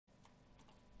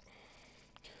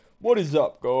What is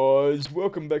up, guys?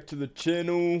 Welcome back to the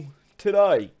channel.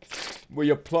 Today, we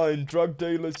are playing Drug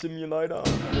Dealer Simulator.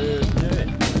 And yeah,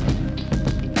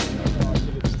 let's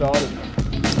get it started.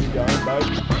 Here we go,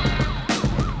 mate.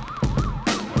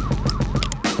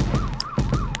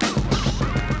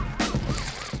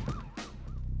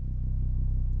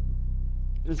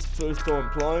 This is the first time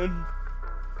playing.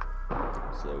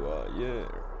 So, yeah.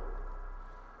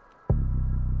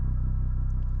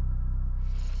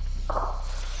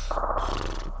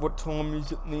 What time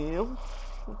is it now?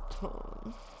 What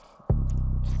time?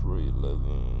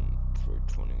 3:11,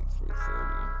 3:20,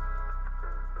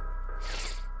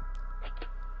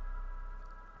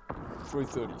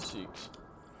 3:30. 3:36.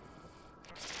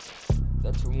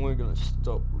 That's when we're gonna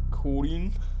stop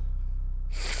recording.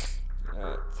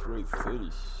 At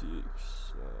 3:36.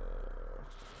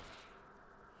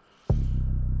 Let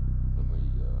me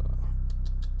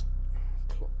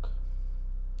clock.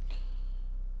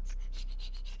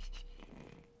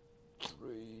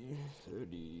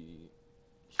 3:30.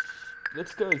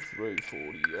 Let's go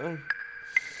 3:40, yeah?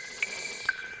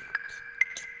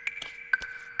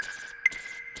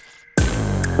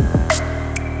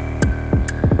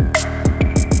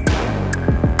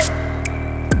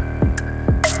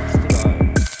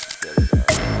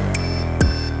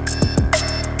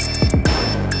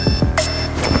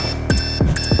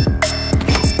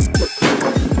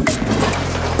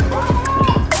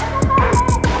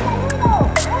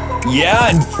 Yeah,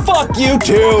 and fuck you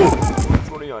too!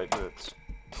 28 minutes.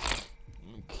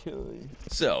 Okay.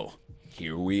 So,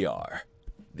 here we are.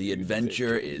 The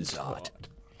adventure is hot.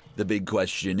 The big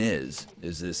question is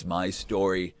this my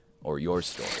story or your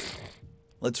story?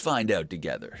 Let's find out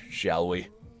together, shall we?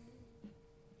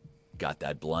 Got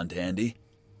that blunt handy?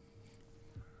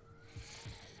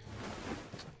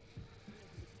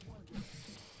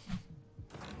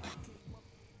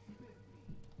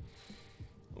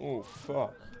 Oh,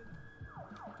 fuck.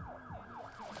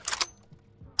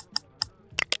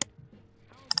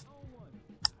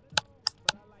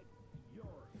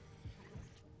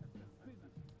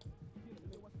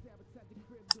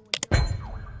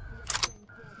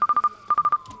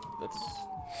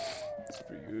 That's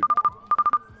pretty good.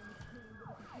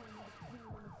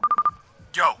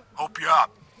 Yo, hope you're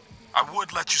up. I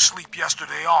would let you sleep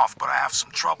yesterday off, but I have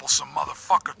some troublesome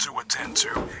motherfucker to attend to,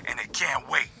 and it can't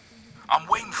wait. I'm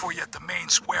waiting for you at the main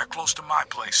square close to my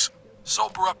place.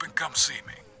 Sober up and come see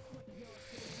me.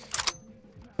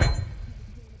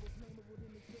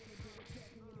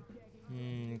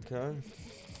 Okay.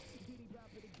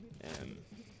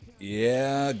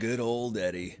 Yeah, good old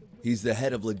Eddie. He's the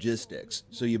head of logistics,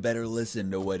 so you better listen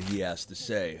to what he has to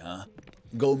say, huh?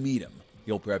 Go meet him.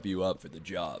 He'll prep you up for the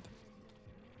job.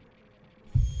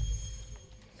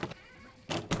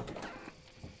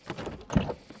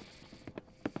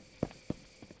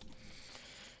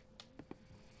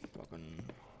 Fucking.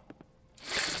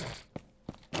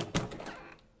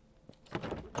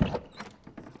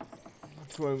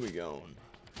 Which way are we going?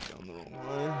 Going the wrong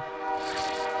way?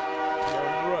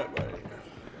 Going the right way.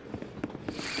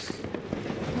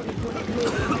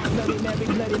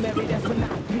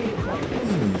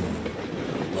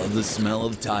 Love the smell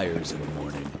of tires in the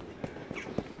morning.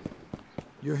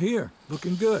 You're here,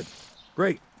 looking good.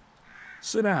 Great.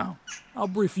 Sit down. I'll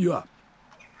brief you up.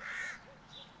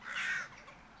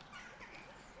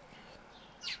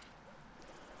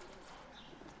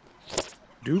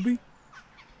 Doobie?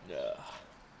 Yeah.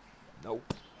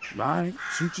 Nope. Right,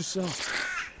 suit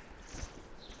yourself.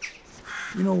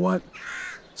 You know what?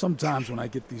 Sometimes when I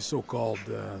get these so-called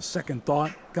second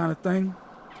thought kind of thing,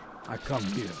 I come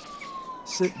here.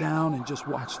 Sit down and just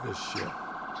watch this shit.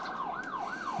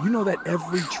 You know that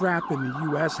every trap in the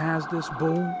U.S. has this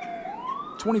bull?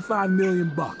 25 million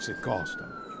bucks it cost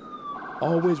them.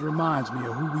 Always reminds me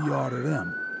of who we are to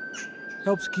them.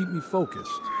 Helps keep me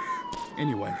focused.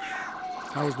 Anyway,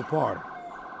 how was the party?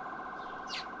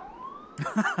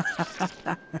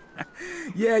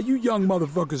 Yeah, you young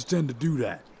motherfuckers tend to do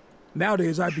that.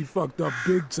 Nowadays, I'd be fucked up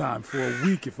big time for a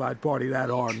week if I'd party that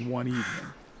hard in one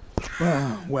evening.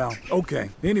 Well, okay.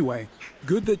 Anyway,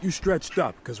 good that you stretched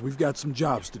up, because we've got some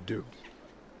jobs to do.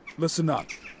 Listen up.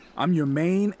 I'm your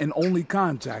main and only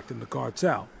contact in the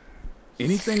cartel.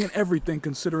 Anything and everything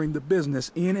considering the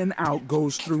business in and out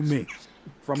goes through me.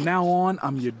 From now on,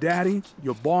 I'm your daddy,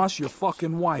 your boss, your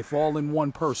fucking wife, all in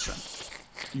one person.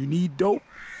 You need dope?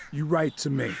 You write to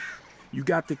me. You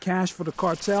got the cash for the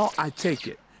cartel? I take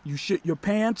it. You shit your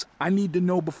pants? I need to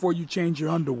know before you change your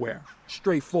underwear.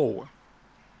 Straightforward.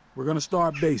 We're gonna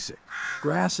start basic.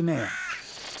 Grass and air.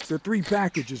 There are 3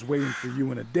 packages waiting for you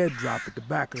in a dead drop at the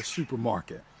back of the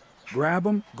supermarket. Grab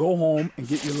them, go home, and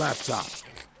get your laptop.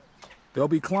 There'll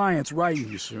be clients writing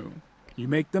you soon. You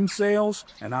make them sales,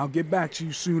 and I'll get back to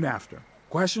you soon after.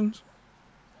 Questions?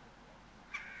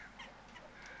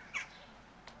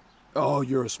 Oh,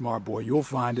 you're a smart boy. You'll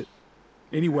find it.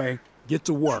 Anyway, get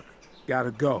to work.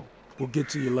 Gotta go. We'll get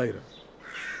to you later.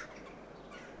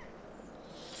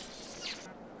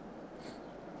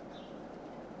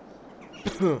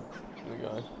 There we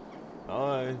go.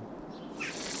 Hi.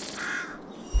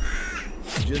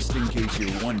 Just in case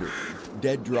you're wondering,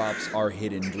 dead drops are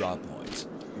hidden drop points,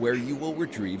 where you will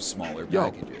retrieve smaller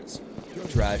packages.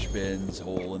 Trash bins,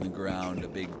 hole in the ground, a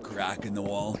big crack in the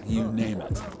wall, you name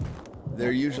it.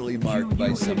 They're usually marked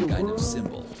by some kind of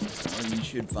symbol, so you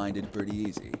should find it pretty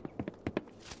easy.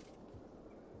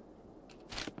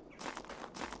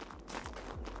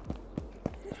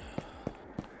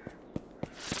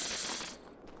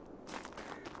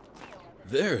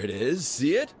 There it is,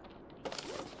 see it?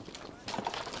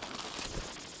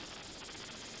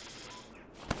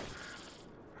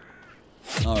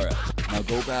 Alright, now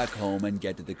go back home and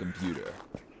get to the computer.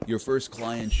 Your first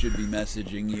client should be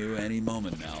messaging you any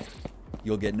moment now.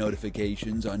 You'll get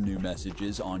notifications on new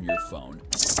messages on your phone,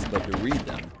 but to read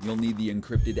them, you'll need the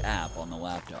encrypted app on the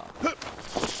laptop.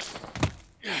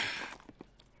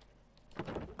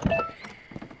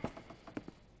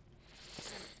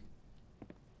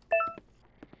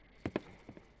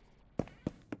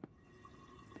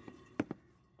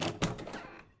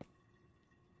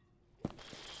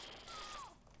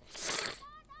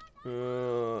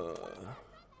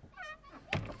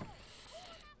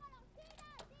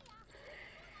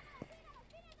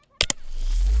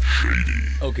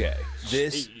 Okay,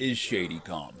 this is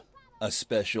ShadyCom, a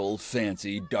special,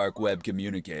 fancy, dark web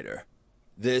communicator.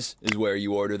 This is where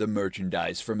you order the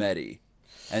merchandise from Eddie,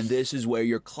 and this is where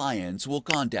your clients will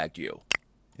contact you.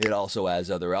 It also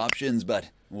has other options,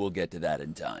 but we'll get to that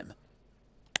in time.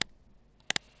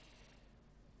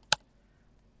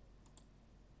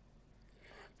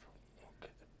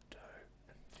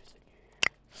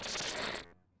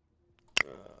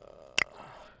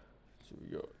 So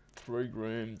we got 3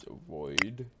 grams of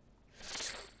weed,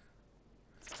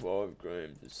 5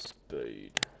 grams of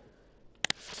speed.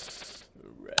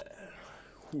 Hurrah.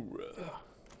 Hoorah.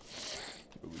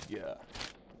 What we got?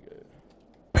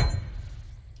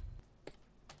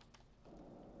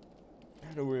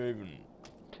 How do we even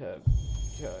tap?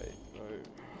 Okay,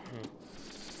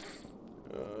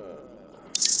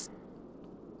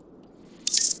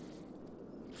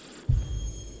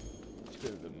 let's go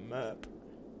to the map.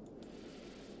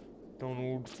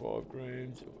 Donald, 5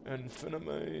 grams of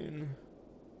amphetamine,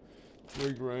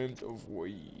 3 grams of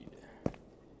weed.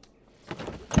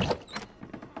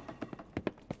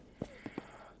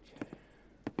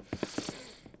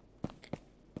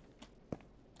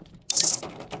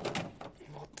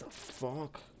 What the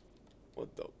fuck?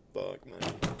 What the fuck, man?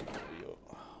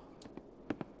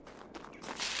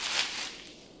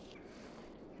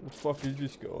 What the fuck is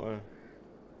this guy?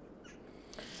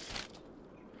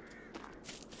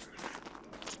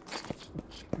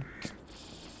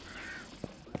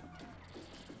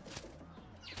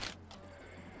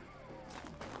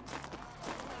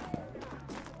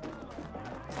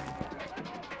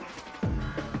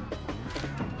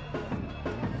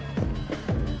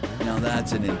 Now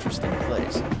that's an interesting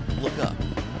place. Look up.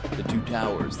 The 2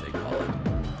 towers, they call it.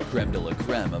 Creme de la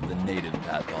creme of the native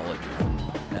pathology.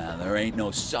 Now, there ain't no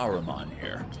Saruman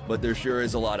here, but there sure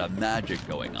is a lot of magic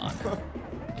going on.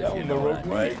 Going the wrong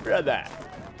way, brother.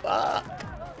 Fuck.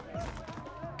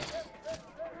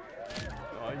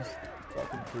 Nice.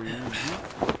 Fucking pretty easy.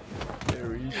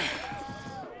 There he is.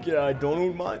 G'day,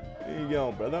 Donald, mate. How you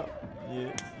going, brother?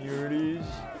 Yeah, here it is.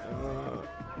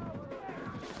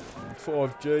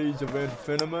 5 G's of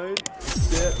amphetamine.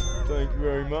 Yeah, thank you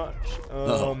very much.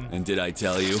 And did I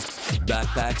tell you?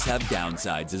 Backpacks have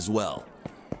downsides as well.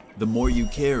 The more you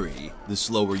carry, the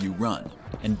slower you run.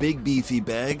 And big beefy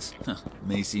bags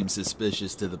may seem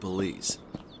suspicious to the police.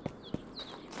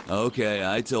 Okay,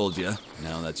 I told you.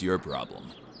 Now that's your problem.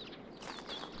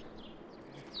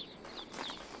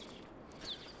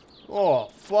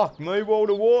 Oh, fuck me,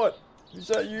 Walter White. Is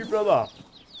that you, brother?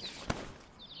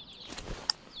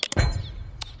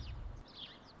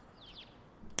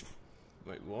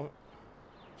 Wait, what?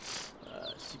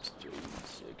 6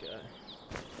 G's, okay.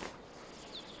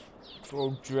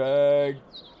 Control drag.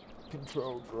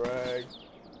 Control drag.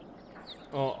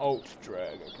 Oh, alt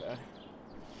drag, okay.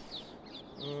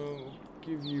 We'll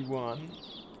give you 1.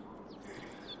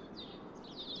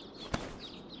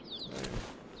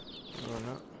 No,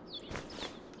 no.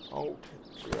 Alt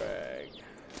drag.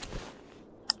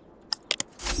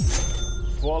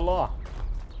 Voila.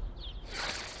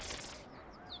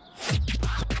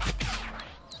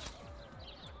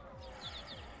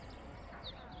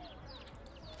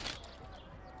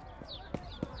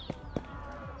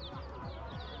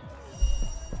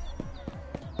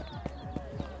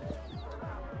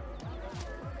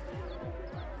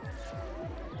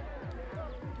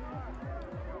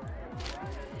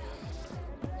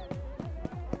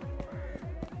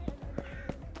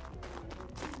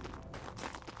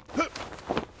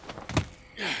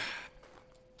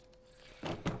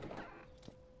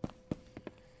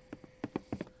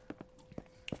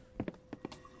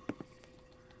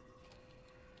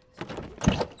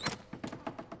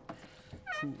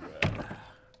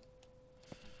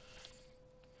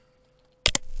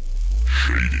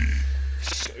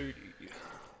 shady.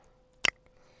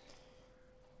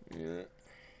 Yeah.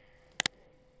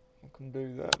 I can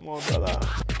do that, my brother.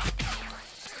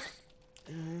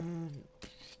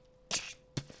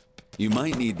 You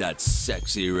might need that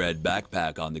sexy red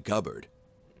backpack on the cupboard.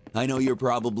 I know you're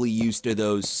probably used to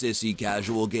those sissy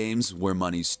casual games where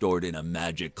money's stored in a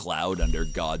magic cloud under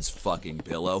God's fucking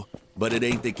pillow, but it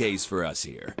ain't the case for us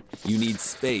here. You need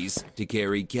space to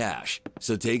carry cash,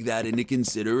 so take that into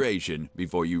consideration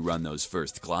before you run those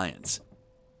first clients.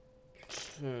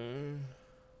 Go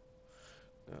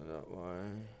that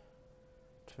way.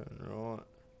 Turn right.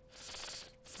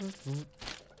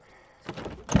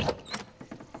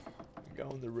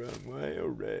 Going the wrong way or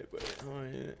right way? Oh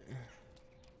yeah.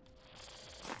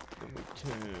 Then we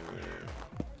turn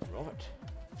right.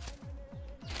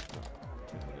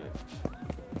 Turn left.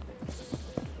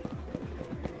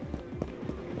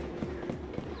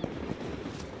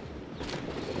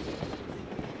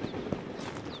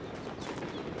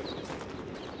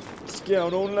 What's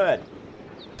going on, lad?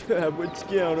 What's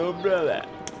going on, brother?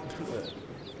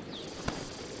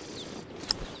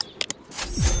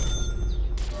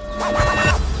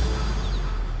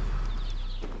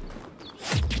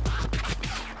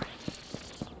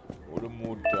 What a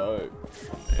more dope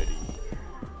from Eddie.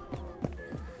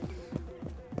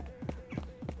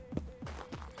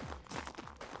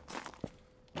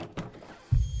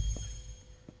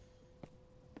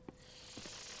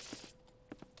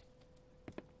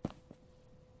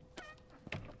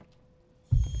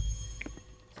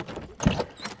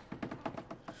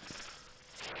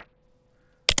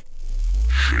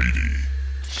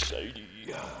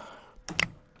 Shady.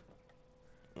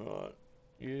 Alright,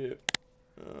 yeah.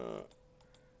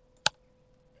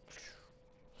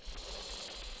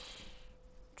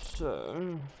 So,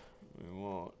 we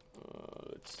want,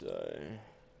 let's say,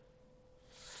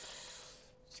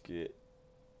 let's get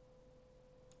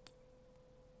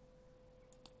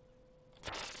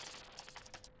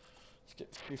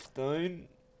 15.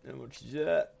 How much is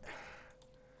that?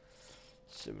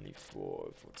 75.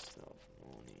 What's that?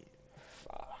 90.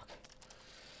 Fuck.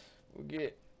 We'll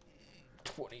get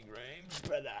 20 grams,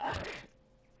 brother.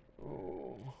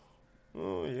 Oh.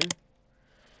 Oh, yeah.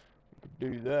 We could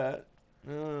do that.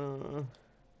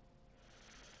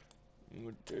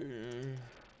 We'll do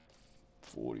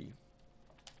 40.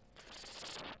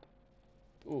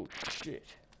 Oh, shit.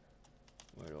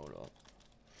 Wait, hold up.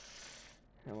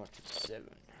 How much is 7?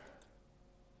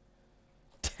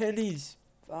 10s.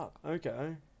 Fuck,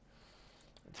 okay.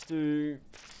 Let's do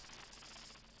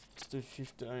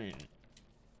 15.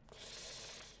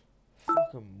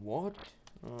 Fucking what?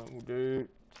 Alright, we'll do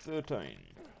 13.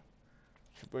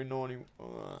 Should be 90.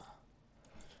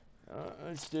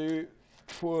 Let's do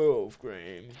 12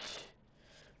 grams.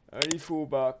 84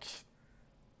 bucks.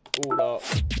 Order.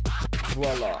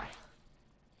 Voila.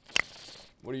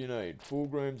 What do you need? 4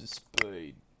 grams of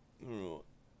speed. Alright.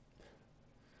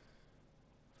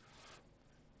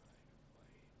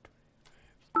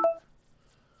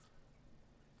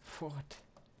 What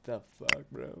the fuck,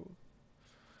 bro?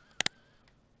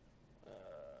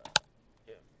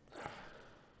 Yep.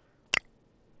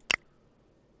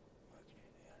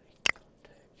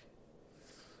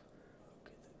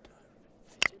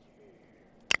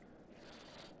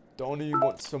 Donnie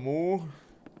wants some more?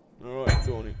 Alright,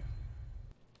 Donnie.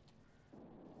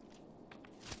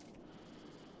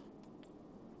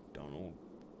 Donald.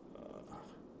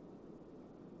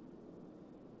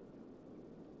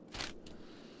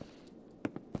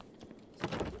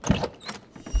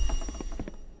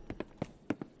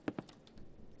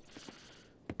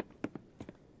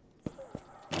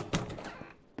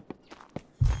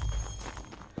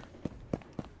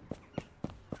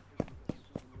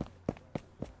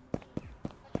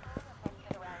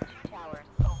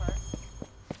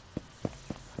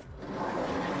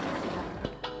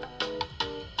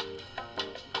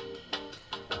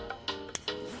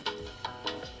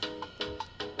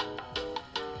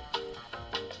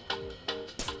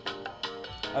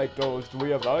 $8. Do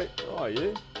we have 8? Oh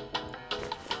yeah.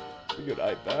 We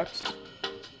got $8.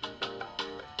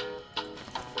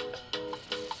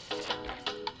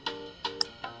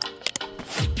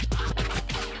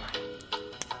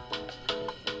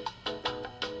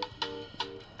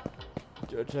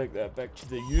 Go take that back to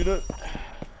the unit.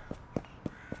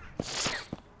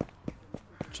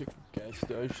 Check the gas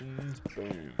stations.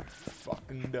 Boom.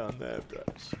 Fucking done that,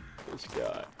 bros. Let's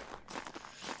go.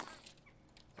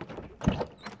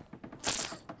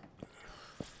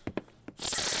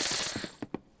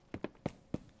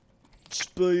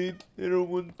 Speed,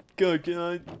 heroin,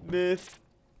 cocaine, meth,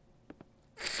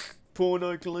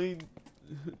 porno clean.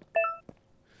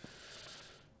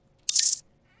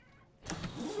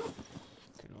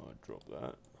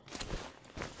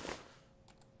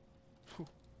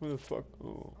 Where the fuck?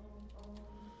 Oh.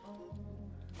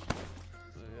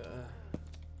 Yeah.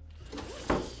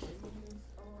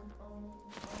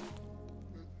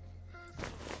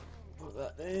 Put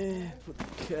that there. Put the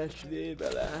cash there,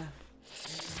 Bella.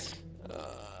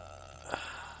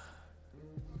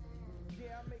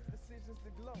 Yeah, I make decisions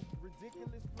to glow.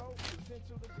 Ridiculous flow,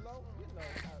 potential to blow. You know,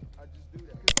 I just do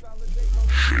that. Consolidate my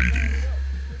life up,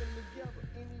 put them together.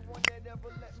 Anyone that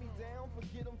ever let me down,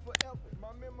 forget them forever.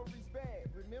 My memory's bad.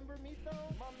 Remember me,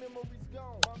 though? My memory's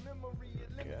gone. My memory, it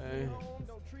lives me home.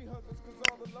 No tree huggers, cause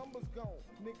all the lumber's gone.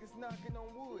 Niggas knocking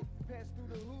on wood. Pass through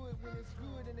the hood when it's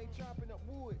good and they chopping up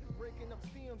wood. Breaking up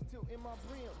stems, tilting my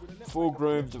brim. 4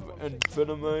 grams of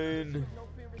amphetamine.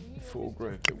 4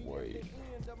 grams of weed.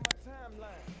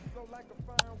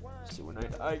 So we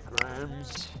need 8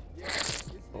 grams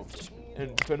of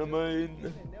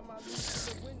amphetamine.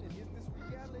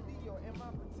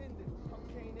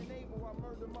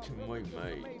 Can we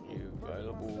make you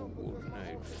available? We'll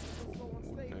need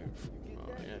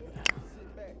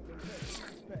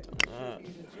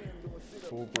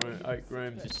 8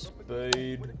 grams of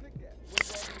speed.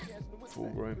 4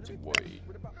 grams of weed.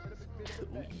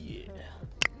 Oh yeah.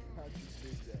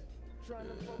 Trying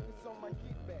to focus on my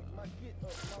get back, my get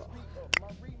up, my re-up,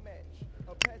 my rematch. A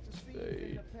patch of seeds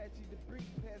and Apache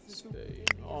debris passes through the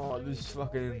Indian. Oh, this is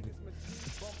fucking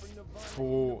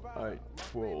 4, 8,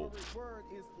 12.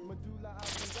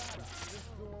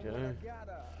 Okay.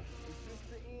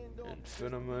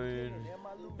 Amphetamine,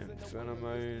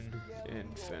 amphetamine,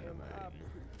 amphetamine.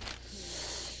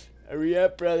 Hurry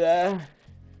up, brother.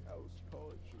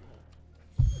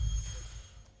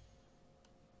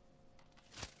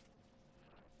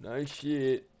 No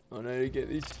shit. I need to get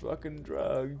these fucking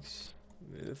drugs.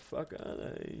 Where the fuck are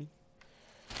they?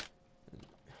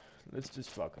 Let's just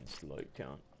fucking sleep,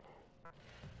 count.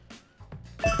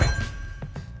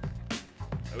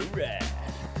 Alright.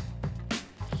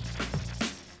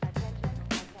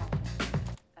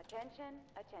 Attention.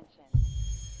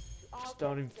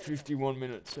 Starting 51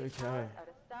 minutes, okay.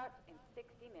 Start in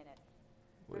 60 minutes.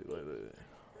 Wait.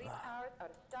 3 hours out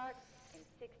of start in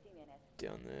 60 minutes.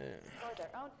 Down there. For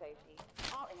their own safety,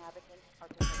 all inhabitants are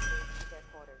to proceed to their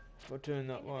quarters. If I turn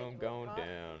that way, I'm going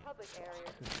down. Public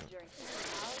areas during 2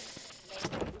 hours.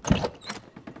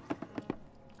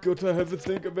 Got to have a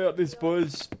think about this,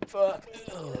 boys. Fuck.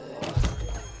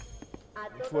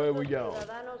 Which way are we going?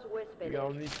 We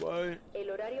going this way? El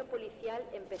horario policial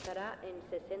empezará en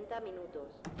 60 minutos.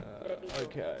 Repito,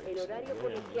 okay. El horario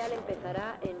policial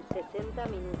empezará en 60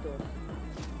 minutos.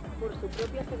 Por su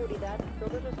propia seguridad,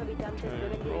 todos los habitantes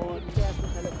deben dirigirse a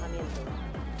sus alojamientos.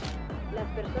 Las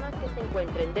personas que se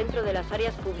encuentren dentro de las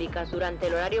áreas públicas durante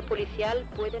el horario policial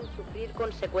pueden sufrir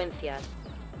consecuencias.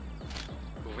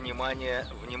 Внимание,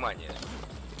 внимание.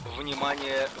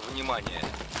 Внимание, внимание.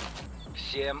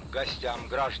 Всем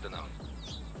гостям-гражданам.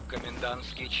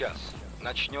 Комендантский час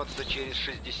начнется через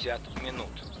 60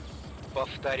 минут.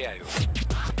 Повторяю.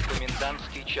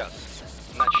 Комендантский час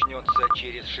начнется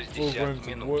через 60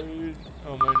 минут.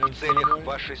 В целях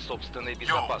вашей собственной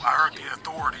безопасности.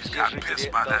 Все жители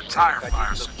должны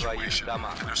находиться в своих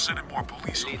домах.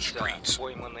 Лица,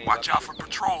 пойманные Watch out for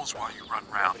patrols while you run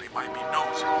around. They might be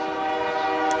nosy.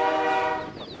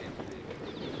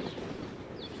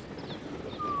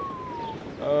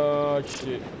 Oh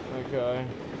shit. Okay.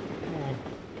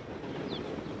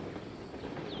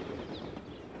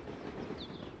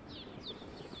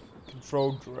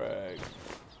 Control drag.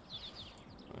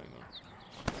 Hang on.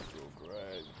 Control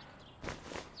drag.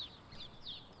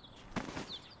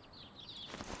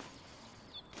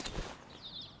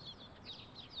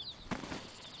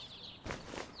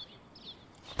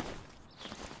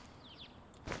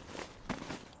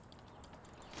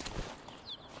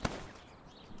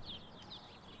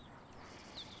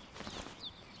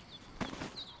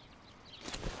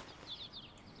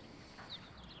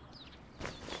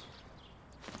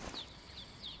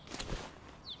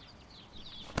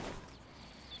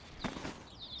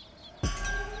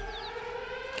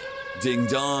 Ding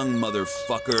dong,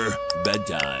 motherfucker.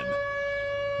 Bedtime.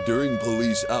 During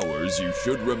police hours, you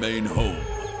should remain home.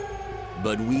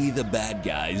 But we, the bad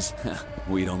guys,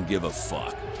 we don't give a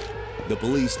fuck. The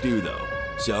police do, though.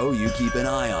 So you keep an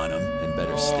eye on them and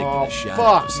better stick to the shadows.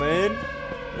 Fuck, man.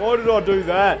 Why did I do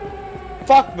that?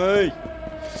 Fuck me.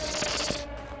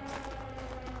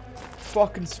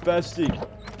 Fucking spastic.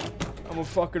 I'm a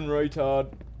fucking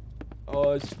retard.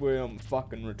 I swear I'm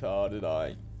fucking retarded,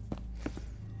 eh?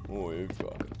 Oh, you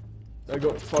fuck. They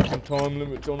got fucking time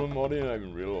limits on them, I didn't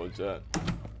even realise that.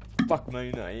 Fuck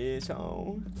me, no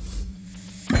asshole.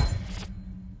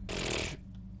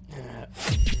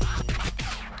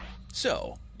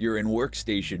 So, You're in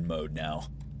workstation mode now.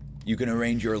 You can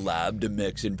arrange your lab to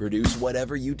mix and produce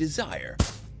whatever you desire.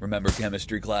 Remember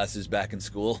chemistry classes back in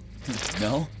school?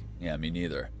 No? Yeah, me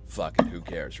neither. Fucking who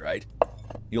cares, right?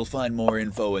 You'll find more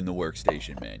info in the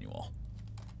workstation manual.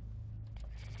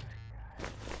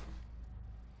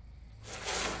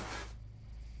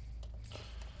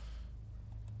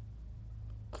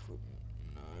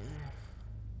 No.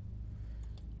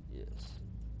 Yes.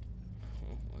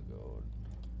 Oh my god.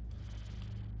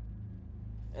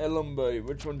 LMB,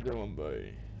 which one's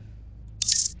LMB?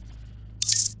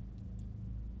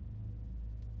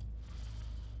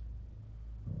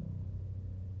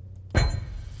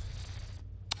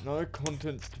 No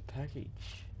contents to package.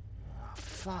 Oh,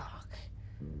 fuck.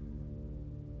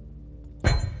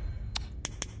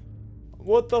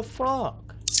 What the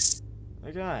fuck?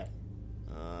 Okay.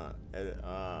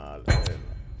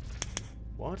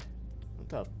 What? What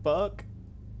the fuck?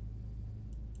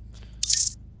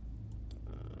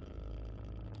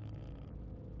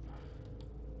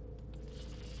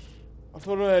 I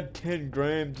thought I had 10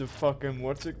 grams of fucking,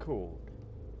 what's it called?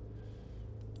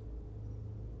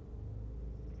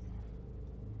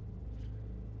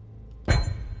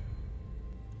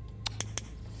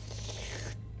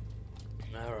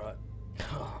 Alright.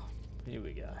 Here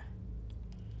we go.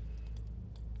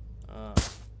 No.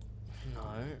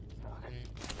 Fucking.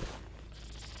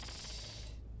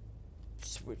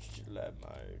 Switch to lab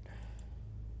mode.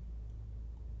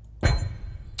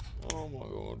 Oh my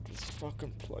god, just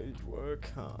fucking please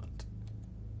work hard.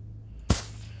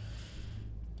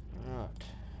 Right.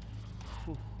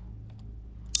 Whew.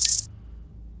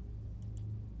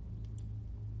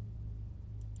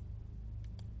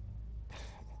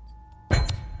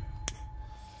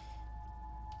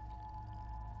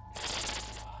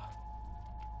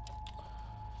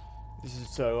 This is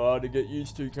so hard to get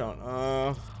used to, can't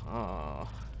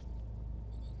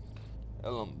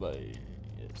LMB,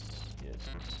 yes,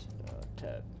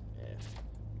 tab F.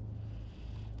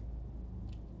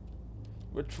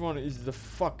 Which one is the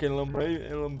fucking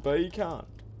LMB, can't?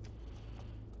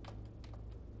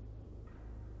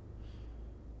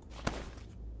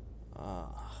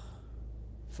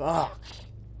 Fuck.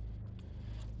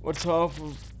 What's half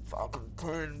of fucking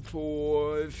 10,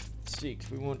 5,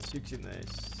 6? We want 6 in there.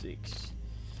 6.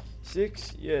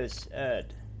 6? Yes,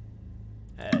 add.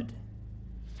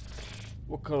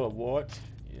 What colour? White?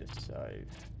 Yes, save.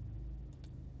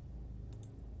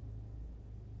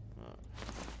 Right.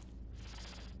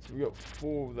 So we got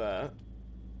 4 of that.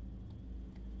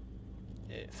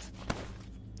 F.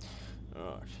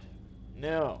 Alright.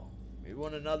 Now, we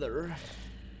want another.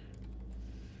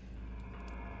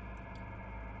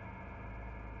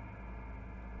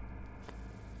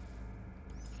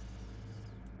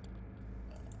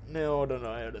 Now I don't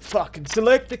know how to fucking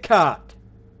select the cart.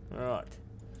 Alright.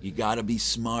 You gotta be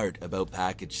smart about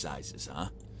package sizes, huh?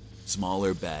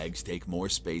 Smaller bags take more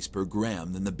space per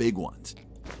gram than the big ones.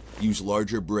 Use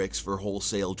larger bricks for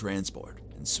wholesale transport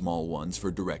and small ones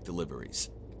for direct deliveries.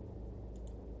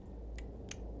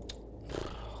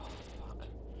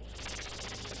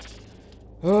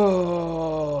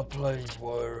 Oh, please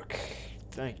work.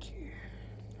 Thank you.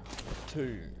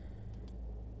 2.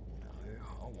 No,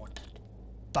 I want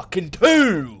fucking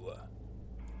 2!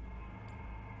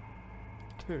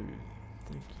 2.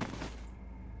 Thank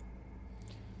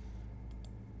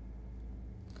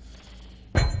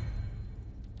you.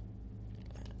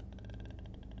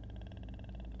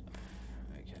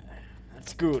 Okay.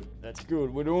 That's good. That's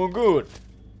good. We're doing good.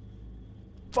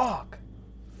 Fuck.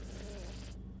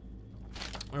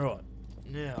 Alright.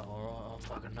 Now, alright, I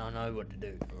fucking don't know what to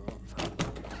do.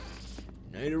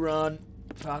 Need to run.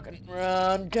 Fucking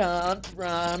run. Can't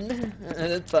run.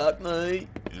 Fuck me.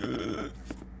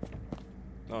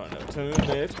 Alright, now turn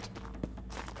left.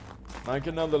 Make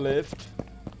another left.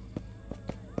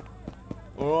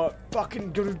 Alright,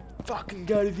 fucking go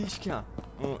to this car.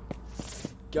 Alright.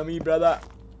 Come here, brother.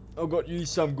 I got you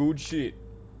some good shit.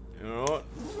 Alright.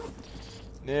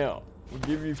 Now, we'll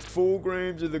give you 4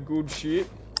 grams of the good shit.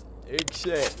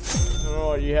 Except.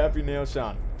 Alright, you happy now,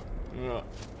 son? Alright.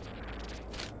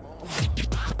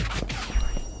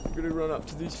 I'm gonna run up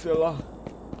to this fella.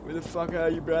 Where the fuck are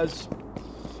you, bros?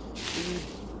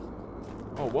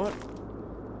 Oh, what?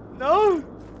 No!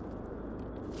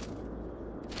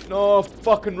 No,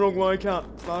 fucking wrong way, can't.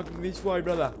 Fucking this way,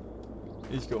 brother.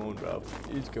 He's gone, bruv.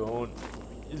 He's gone.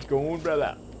 He's gone,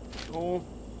 brother. Oh.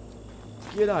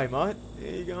 G'day, mate.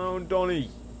 There you going, Donny.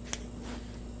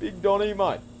 Big Donny,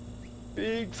 mate.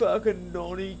 Big fucking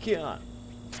Donny cunt.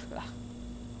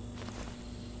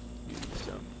 Give you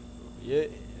some. Yeah,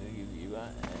 I'll give you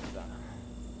one.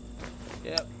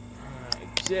 Yep.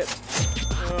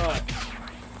 Accept. Alright.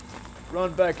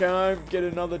 Run back home, get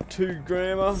another 2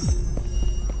 grammer.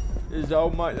 There's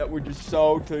old mate that we just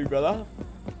sold to, brother.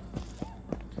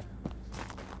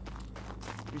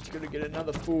 He's gonna get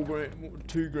another 4 gram,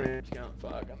 2 grams. Can't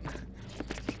fuck him.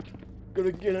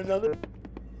 Gotta get another.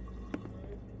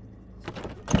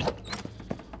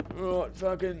 Right,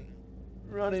 fucking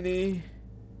run in here.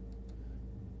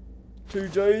 2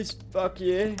 Gs, fuck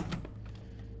yeah.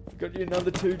 Got you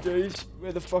another 2 Gs.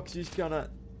 Where the fuck's this gun at?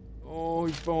 Oh,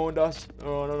 he's behind us.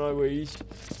 Oh, I don't know where he is.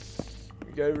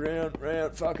 We go round,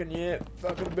 fucking yeah.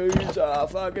 Fucking boozer,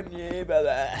 fucking yeah,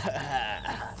 brother.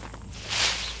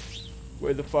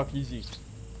 Where the fuck is he?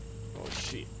 Oh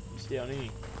shit, he's down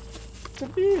here. It's a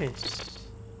mess.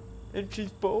 And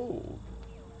she's bald.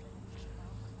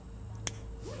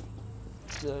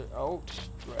 So, alt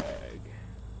drag.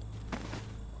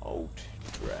 Alt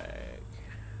drag.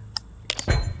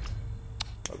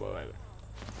 Wait.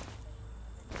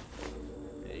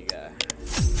 There you go.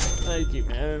 Thank you,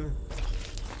 man.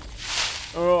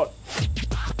 Alright.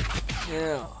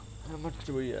 Now, how much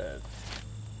do we have?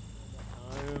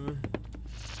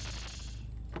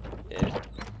 Yeah.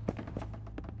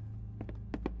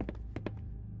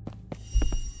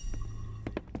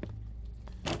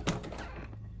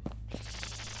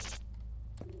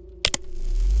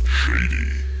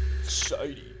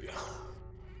 Shady.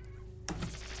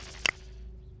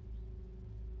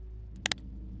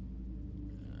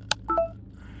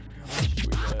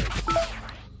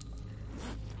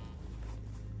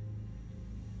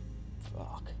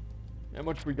 Fuck. How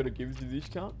much we gotta give to this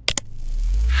cunt?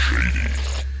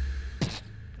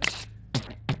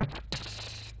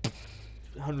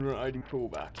 $180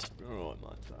 pullbacks. Alright,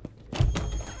 mate.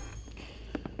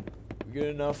 We get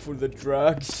enough for the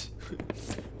drugs.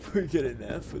 We get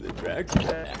enough for the drugs.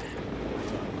 Nice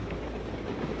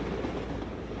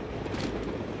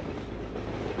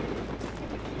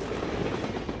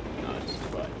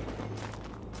fight.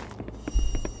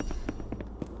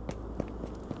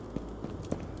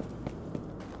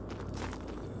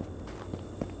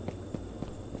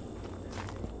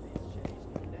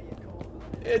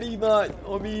 Eddie, mate.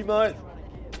 I'm here, mate.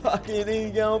 Fucking here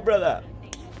you going, brother.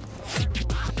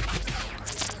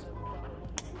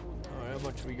 How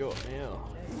much we got now?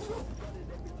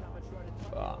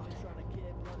 Fuck.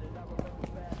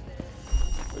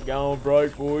 We're going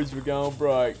broke, boys. We're going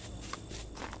broke.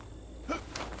 Oh,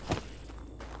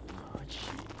 shit.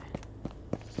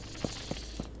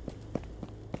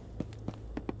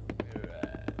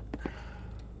 Alright.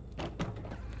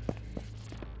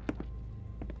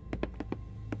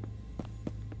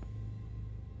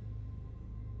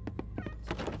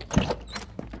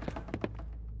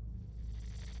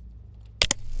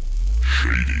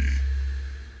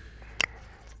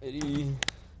 Eddie,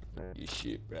 you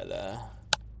shit, brother.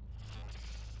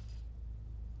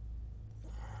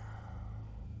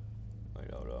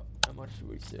 Wait, hold up. How much do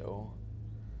we sell?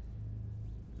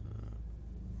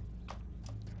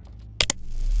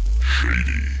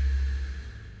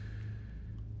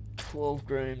 12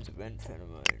 grams of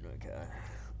amphetamine, okay.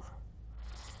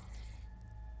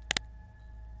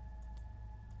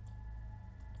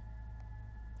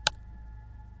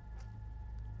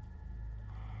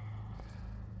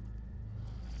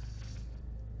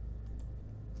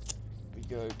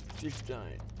 Go 15. How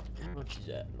much is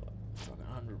that? Like fucking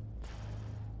 100.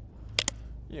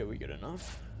 Yeah, we got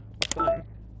enough. Okay.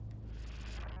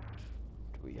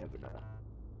 Do we have enough?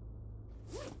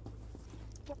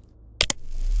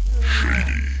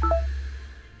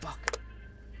 Fuck.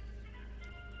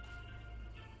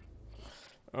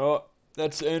 Alright,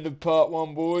 that's the end of part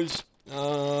 1, boys.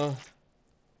 We're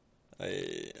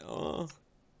gonna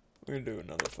do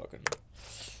another fucking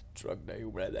drug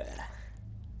deal right there.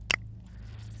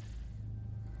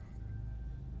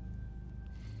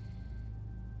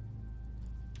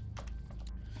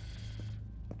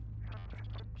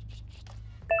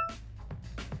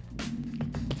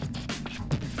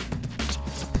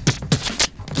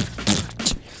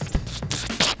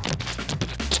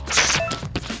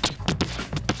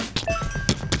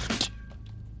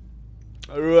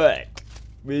 Alright,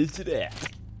 where's it at?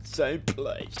 Same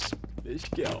place. Let's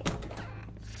go.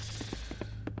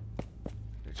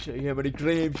 Let's show you how many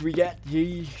grams we got.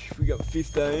 Geez, we got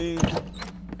 15.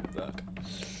 Fuck.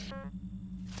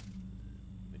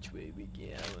 Which way we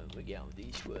going? We're going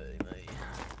this way, mate.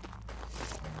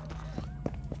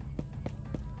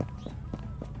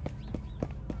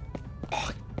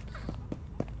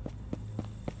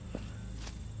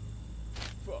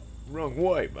 Fuck, wrong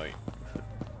way, mate.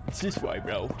 It's this way,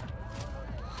 bro.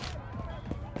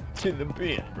 It's in the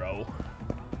bin, bro.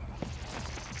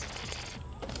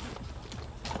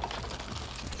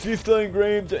 15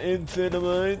 grams of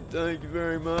amphetamine. Thank you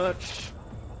very much.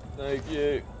 Thank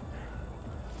you.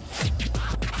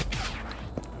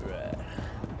 Right.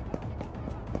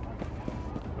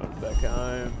 Run back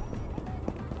home.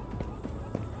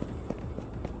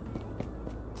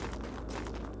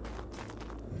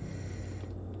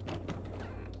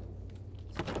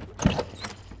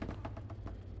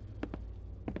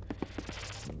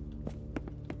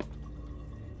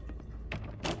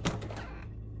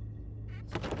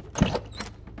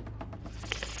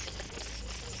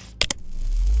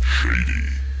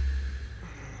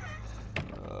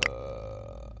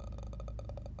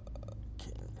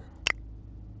 Okay.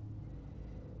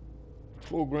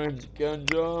 4 grams of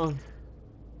ganja.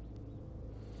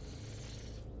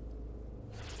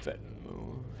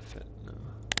 Fentanyl.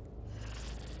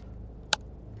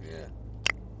 Yeah.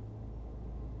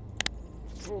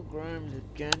 4 grams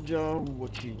of ganja,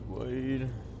 what you weed.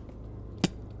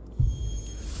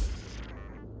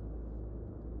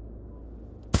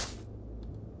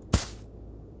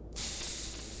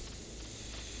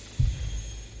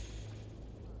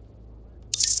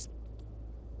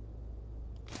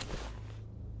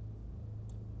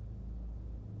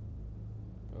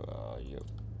 Yep.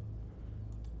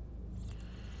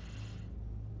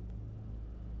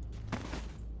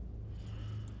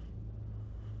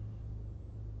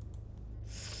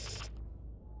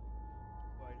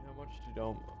 Wait, how much did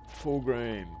 4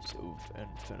 grams of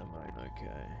amphetamine,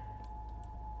 okay.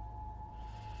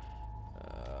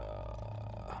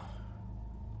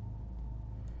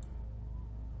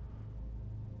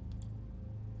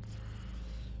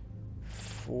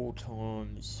 4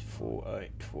 times 4,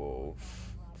 8, 12,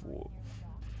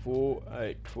 4,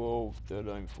 8, 12,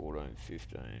 13, 14,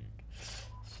 15.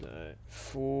 So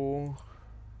 4.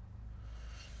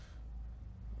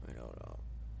 Wait, hold up.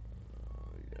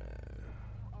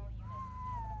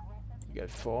 You go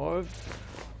 5.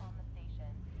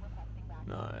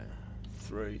 No.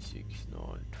 3, 6,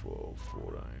 9, 12,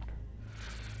 14.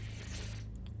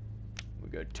 We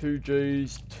go 2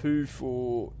 Gs, 2,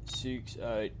 4, 6,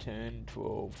 8, 10,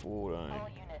 12, 14,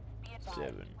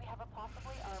 7. We have a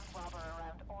possibly armed robber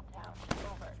around Old Town.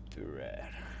 Over. Right.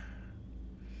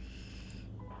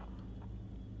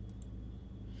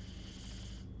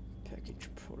 Package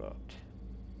product.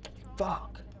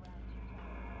 Fuck.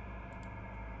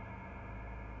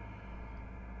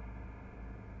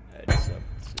 That's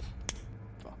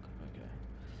fuck. Okay.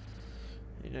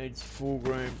 He needs 4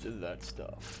 grams of that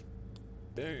stuff.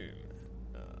 Boom.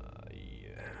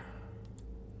 Yeah.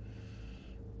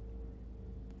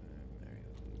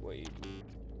 Weed,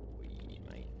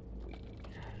 mate. Weed.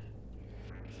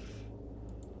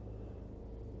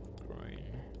 Green.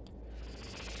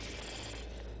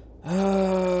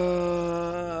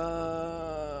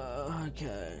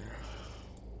 Okay.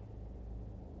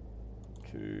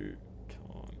 2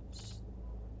 times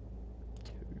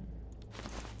 2.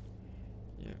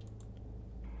 Yeah.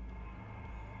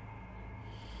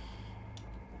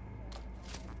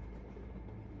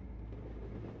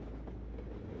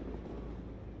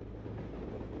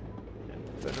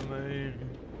 Amphetamine.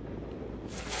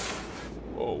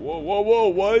 Whoa, whoa, whoa, whoa!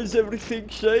 Why is everything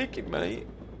shaking, mate?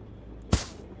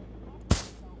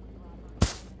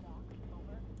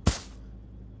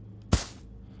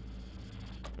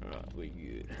 We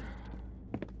good.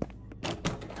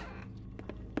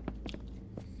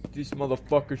 This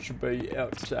motherfucker should be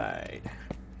outside.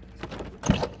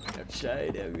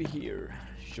 Outside over here.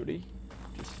 Should he?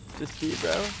 Just here,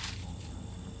 bro?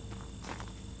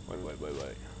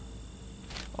 Wait.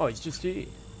 Oh, he's just here.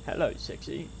 Hello,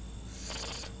 sexy.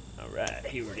 Alright,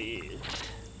 here it is.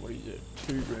 What is it?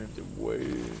 2 grams of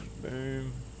weed.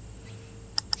 Boom.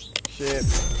 Shit.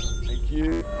 Thank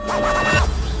you.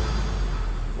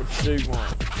 What do you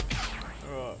want?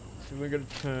 Alright, so we're gonna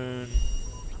turn.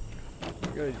 I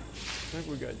think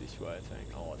we go this way, I think.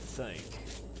 Oh, I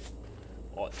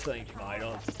think, mate,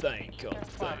 I think.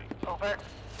 Over.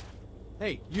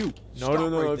 Hey, you! No, Stop no,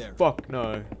 right there. fuck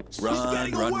no.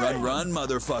 Run, run,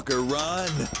 motherfucker,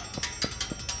 run!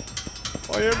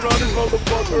 I am running,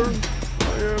 motherfucker! I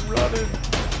am running!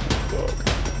 Fuck.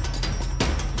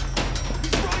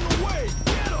 He's running away!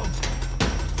 Get him!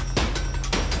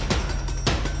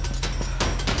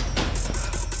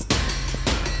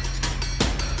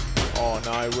 Oh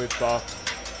no, we're fucked.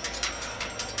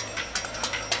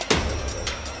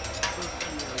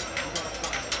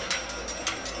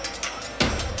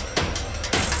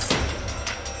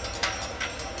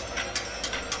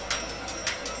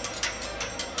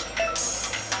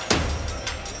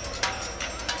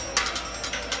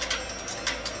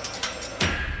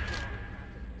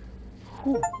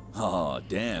 Oh,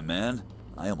 damn, man.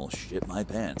 I almost shit my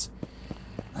pants.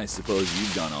 I suppose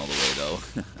you've gone all the way, though.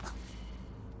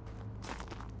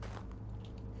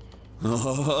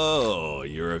 Oh,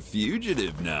 you're a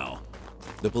fugitive now.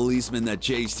 The policeman that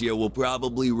chased you will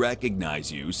probably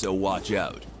recognize you, so watch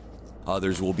out.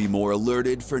 Others will be more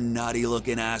alerted for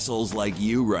naughty-looking assholes like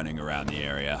you running around the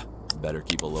area. Better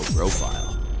keep a low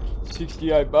profile.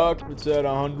 68 bucks, it's at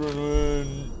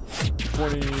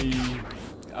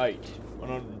 128,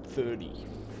 130,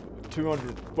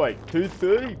 200, wait,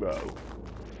 230, bro.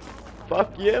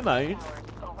 Fuck yeah, mate.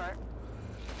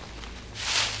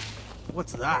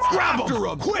 What's that? Grab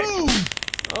him! Quick!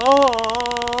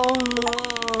 Oh.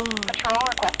 Patrol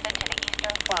requested to the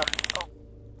eastern slum.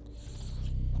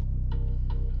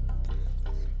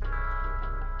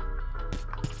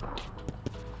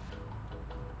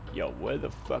 Yo, where the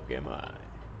fuck am I?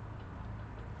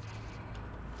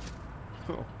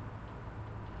 Oh.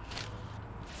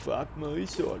 Fuck me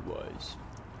sideways.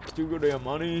 Still got our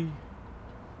money.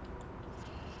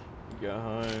 We go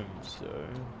home, so.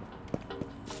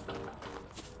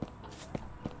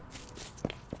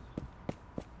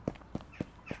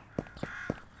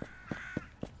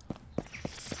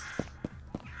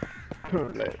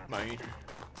 Turn left, mate.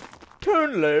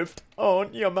 Turn left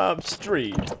on your mom's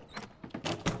street.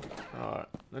 Alright,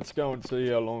 let's go and see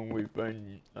how long we've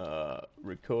been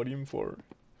recording for.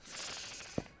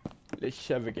 Let's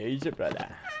have a gazer, brother.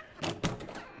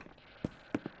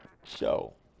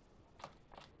 So.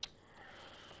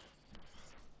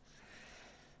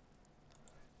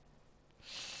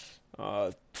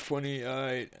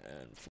 28 and